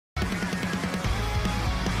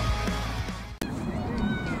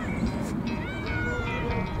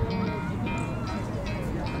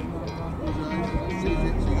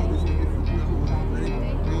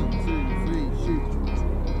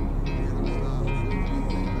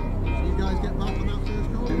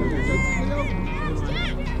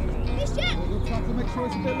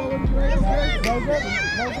That's a bit low on the grade. Okay. Close it.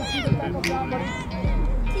 Close it. Keep it back up down, buddy.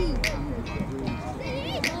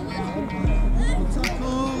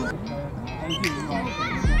 Tackle. Thank you.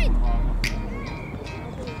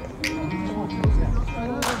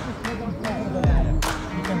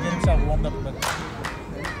 He can get himself warmed up a bit.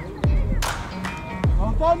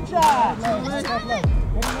 Well done, Chad.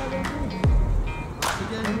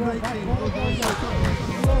 Again, great team. Well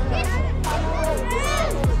done.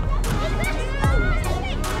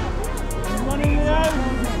 Running the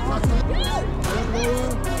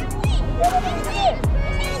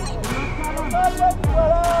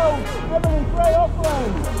Emily, great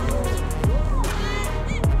offload.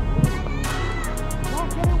 Not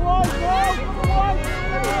get it wide, girl. Come on, wide.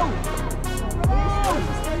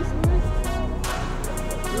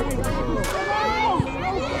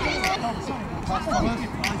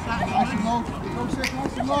 Nice and low. Go sick,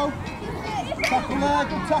 nice and low. Tackle there,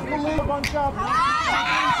 good tackle there. One shot.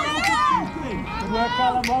 Good work,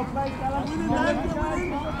 Callum. Well played, Callum.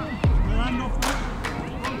 Land off there.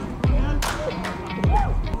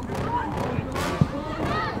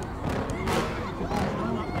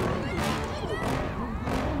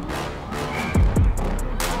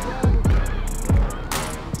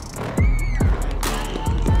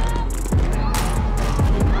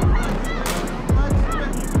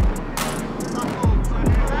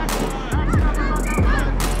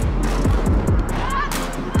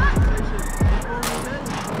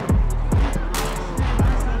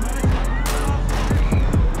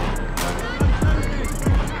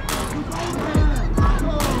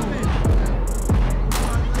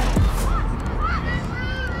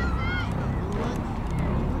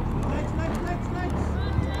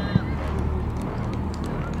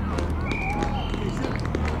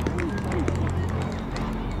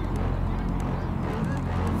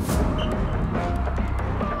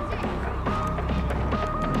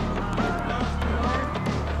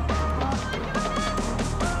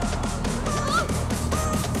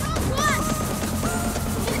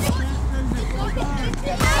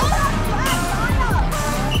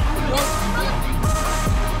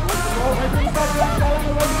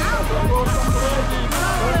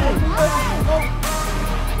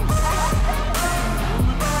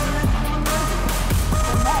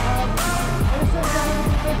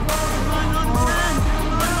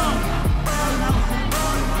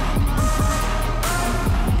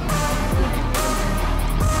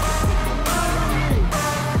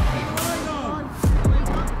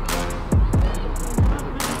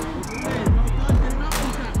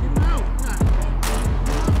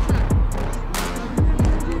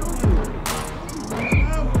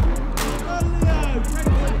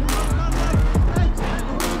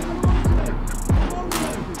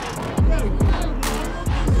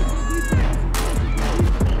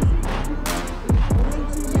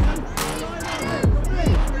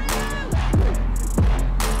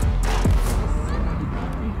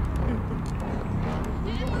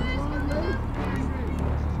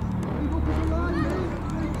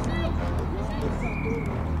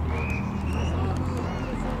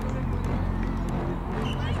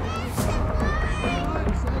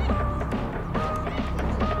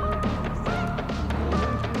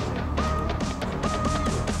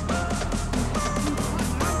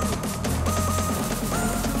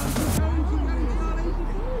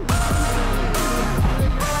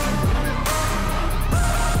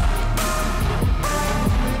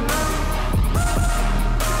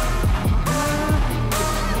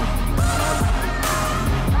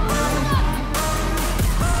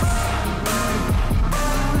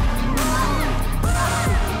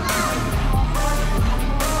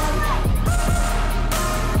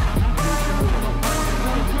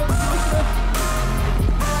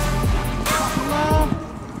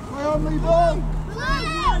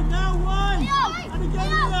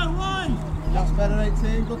 That's better,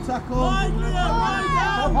 18. Good tackle. Wide, Leo, wide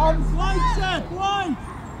down. Wide, Seb, wide.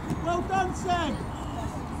 Well done, Seb.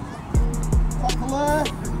 Tackle there.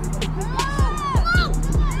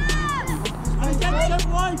 And again, Seb,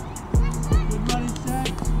 wide. Good running, Seb.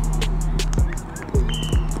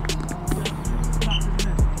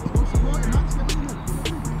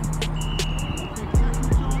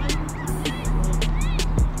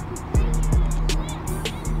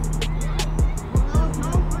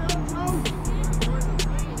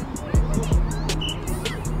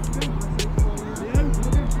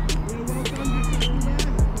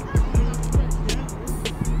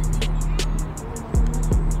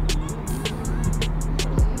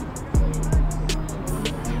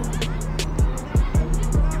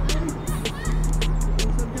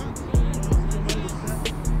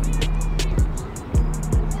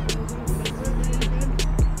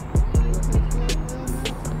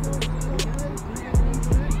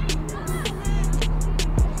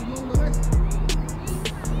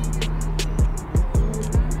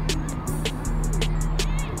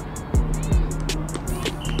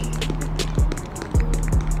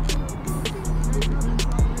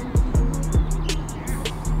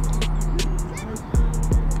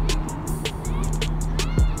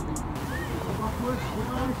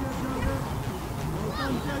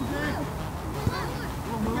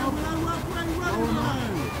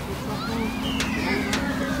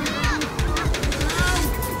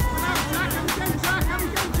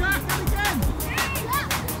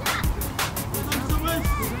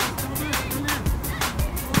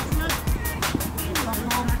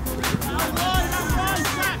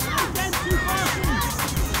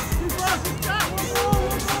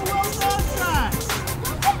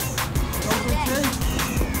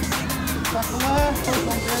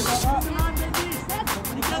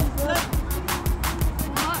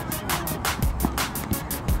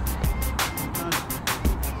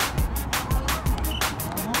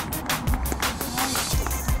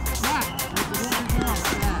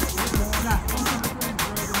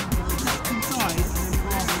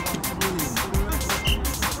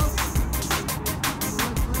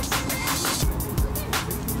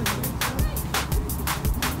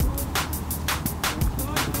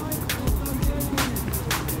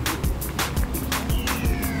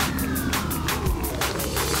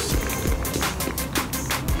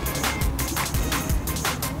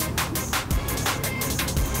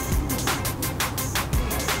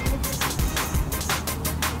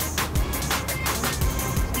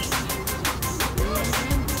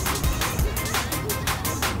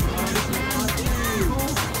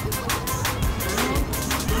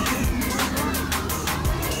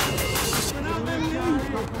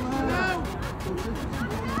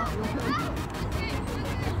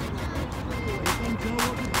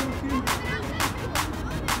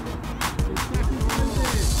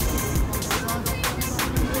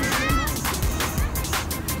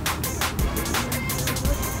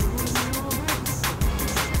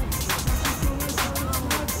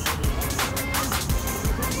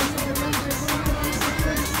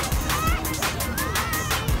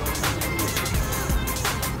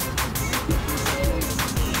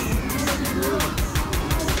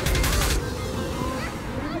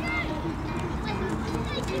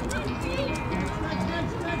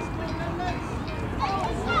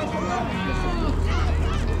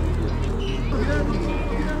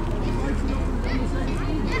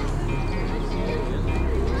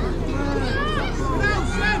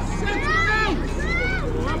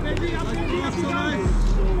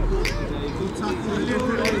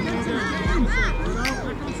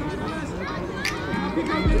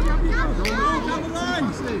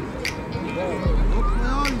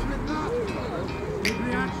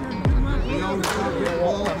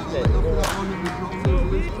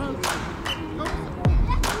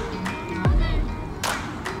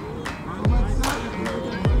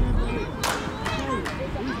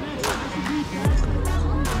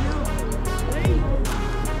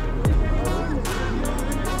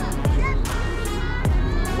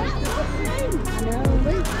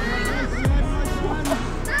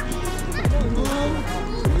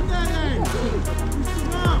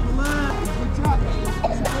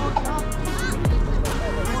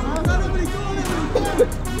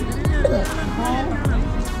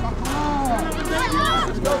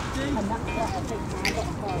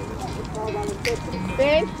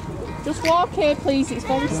 Ben, just walk here, please. It's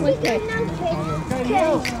very slippy. Okay,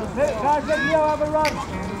 Leo. Guys, let Leo have a run.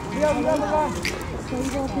 Leo, you have a run.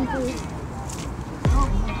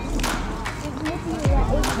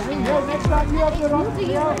 Leo, next time you have the run.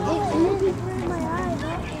 Leo. It's looking through my eyes.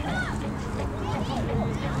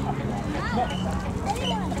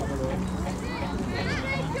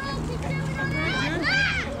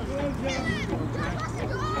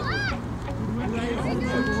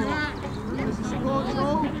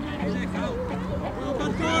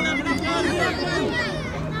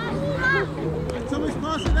 Thomas,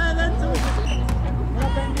 pass it there then, Thomas. Get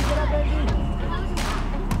up, Bendy, get up, Bendy.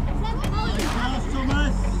 Pass,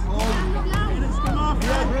 Thomas. Let's come off.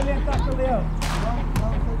 Yeah, brilliant tackle, Leo.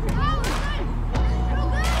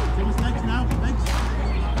 Thomas, legs now, legs.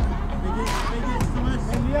 Big hits, Thomas.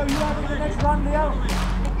 Hey, Leo, you have the next run, Leo.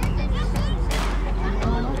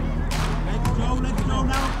 Legs, Joe,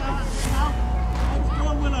 now. Legs, go,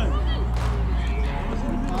 Willow. Thomas in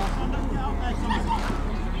the middle, son, don't get out there, Thomas.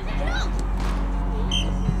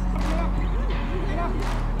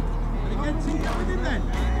 Again, see that with him then.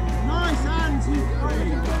 Nice hands, you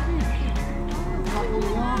three.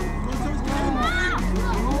 Nice pass.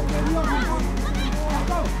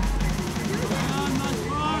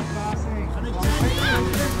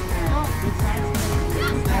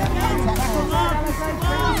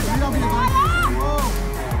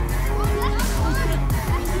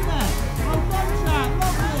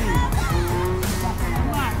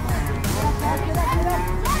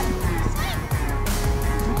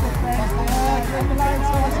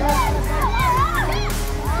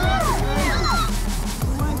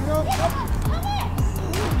 And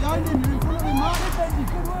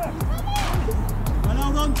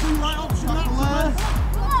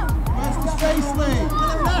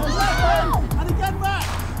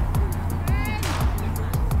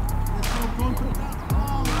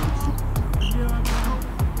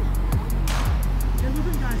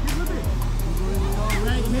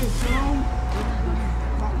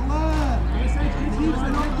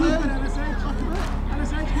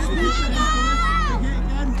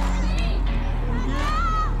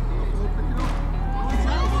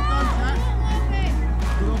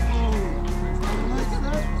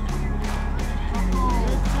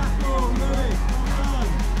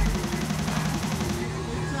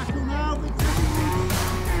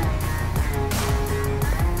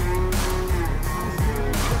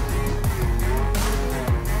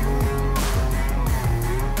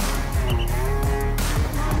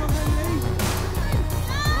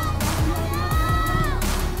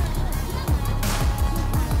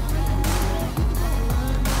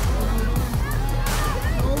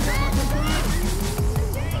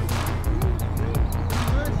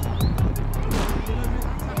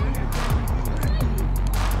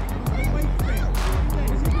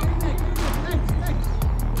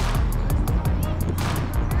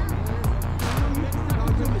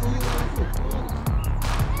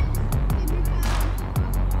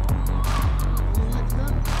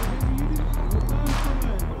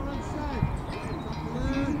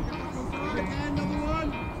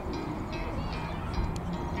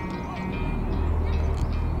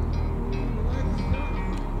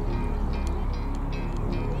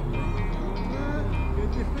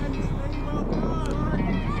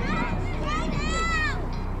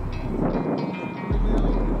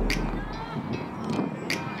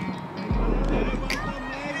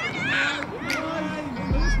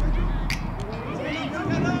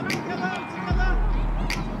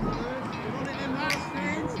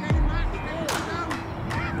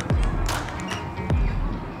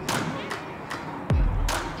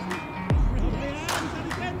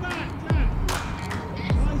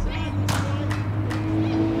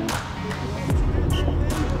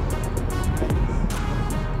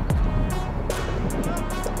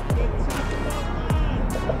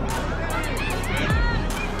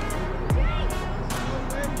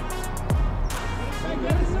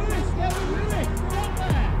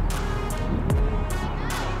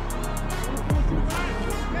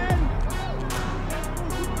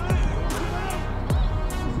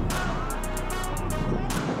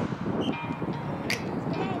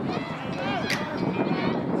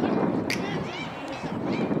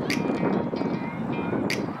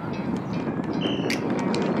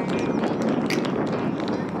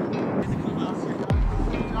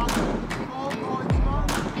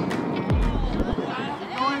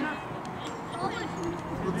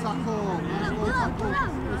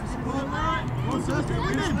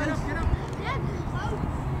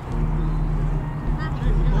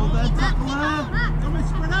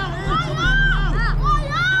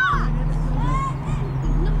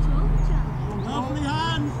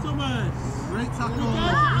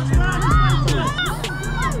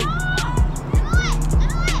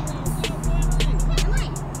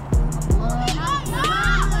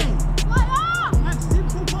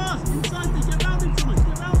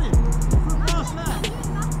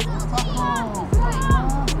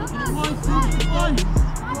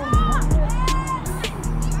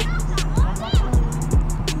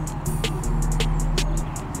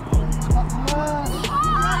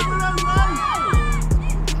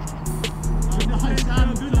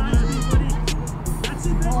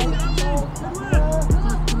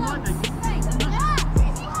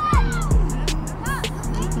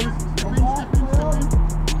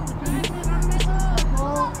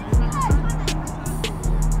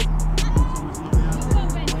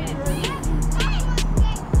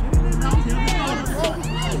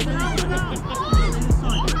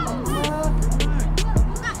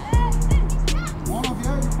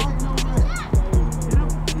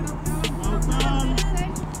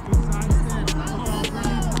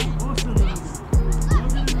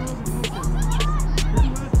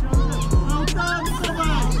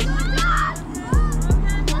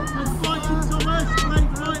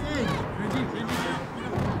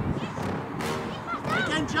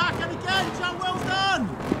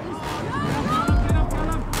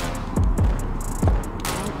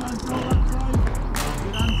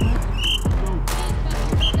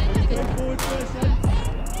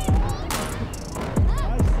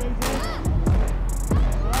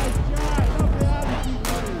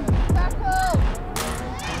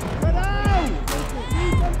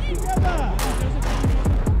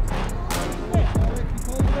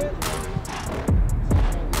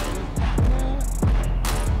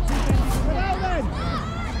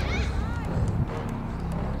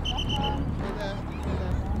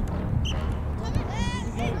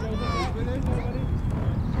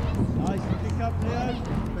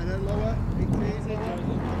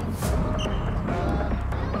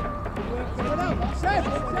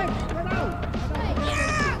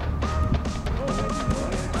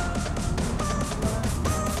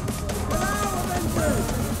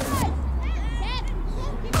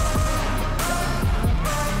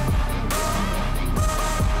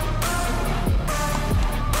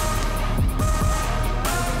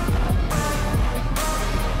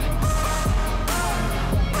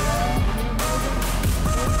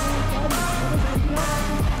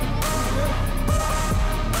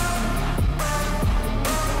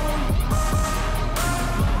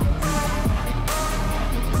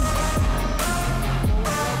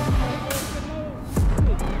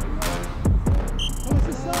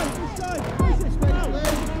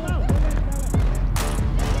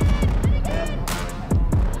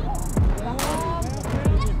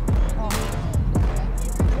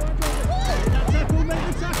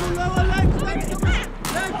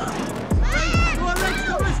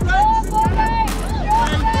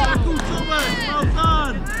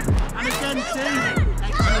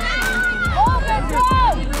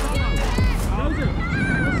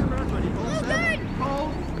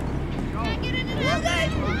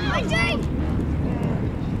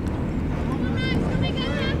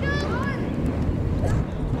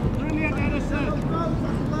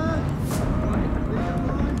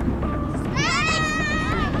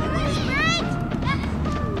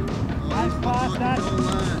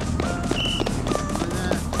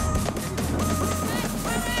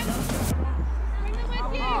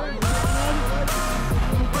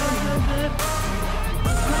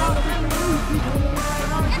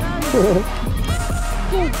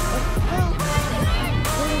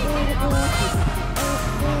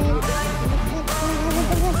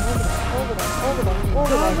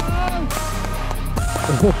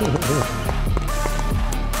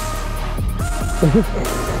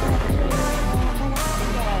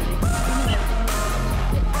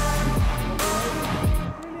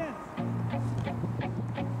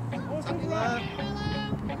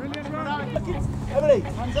Emily,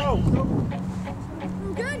 hands out.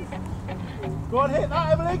 Good. Go on, hit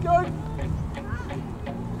that, Emily, good.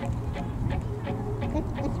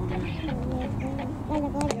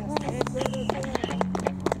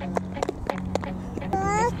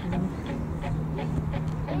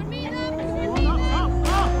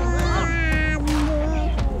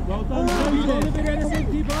 Well done, Edison.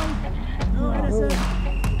 Keep on. No, Edison.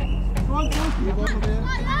 Go on, keep on.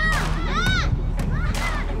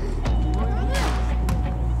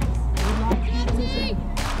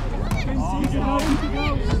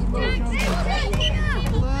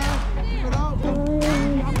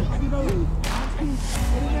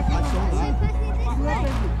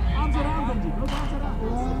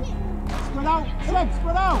 Spread out,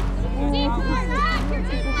 spread out.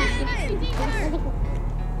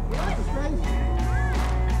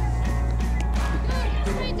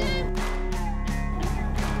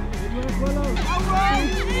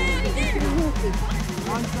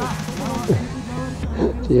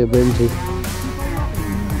 Yeah, Benji.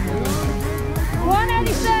 Go on,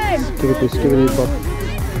 Edison! Give it Bob.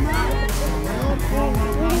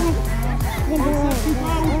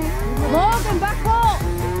 Morgan, back up!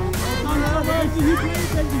 You play it,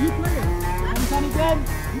 Benji, you play it. And again.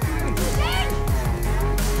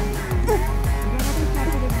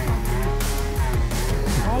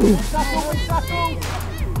 Tackle.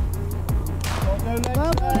 Well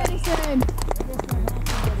done, Edison!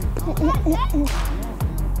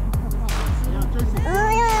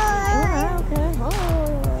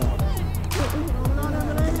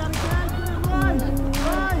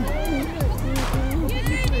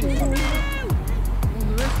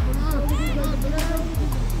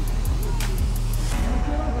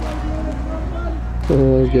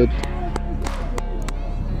 Good.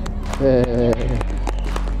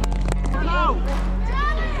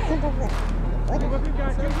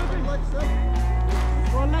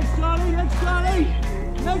 Go on, legs, Charlie.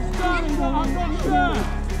 Legs, Charlie, I'm not sure.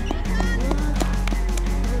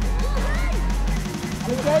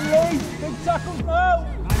 Again, Lee. Big tackle, no.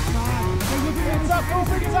 Big tackle.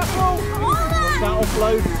 That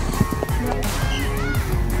offload.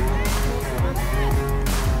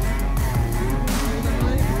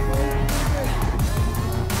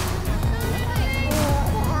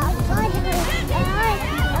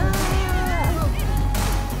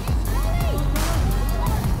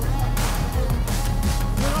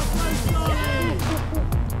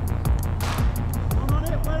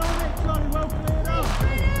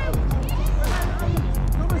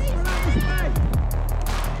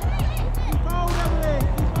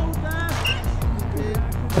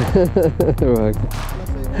 Right.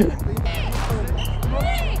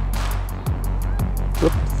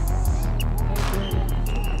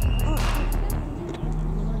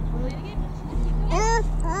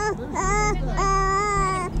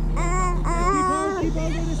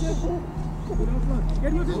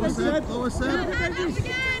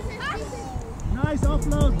 Nice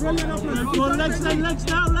offload, brilliant offload. Go on, legs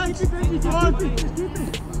now, legs. Go on.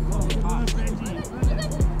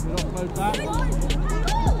 Offload back.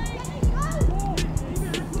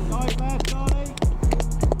 Side left, Charlie.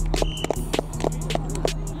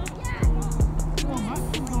 Come on, Matt.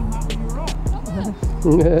 Come on, Matt, when you were off.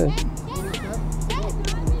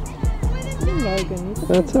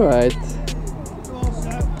 That's alright.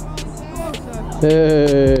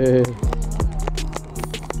 Hey.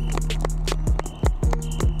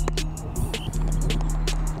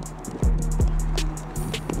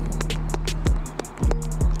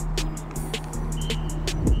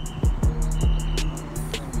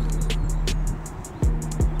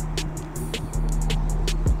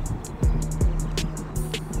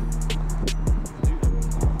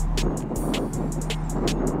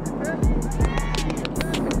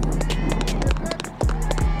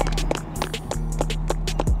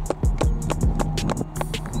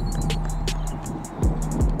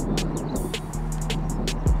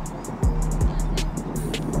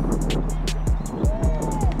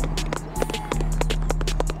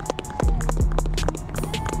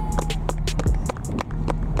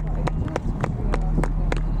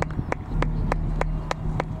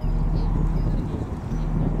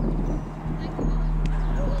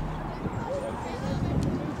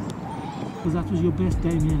 because that was your best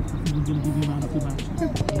game yet. I think I'm going to give you man of the match.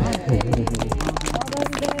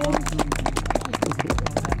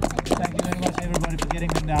 Thank you very much everybody for getting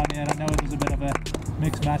them down here. I know it was a bit of a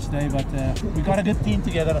mixed match day, but we got a good team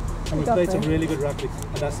together and we played some really good rugby,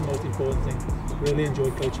 and that's the most important thing. Really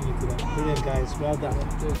enjoyed coaching you today. Brilliant guys, well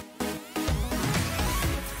done.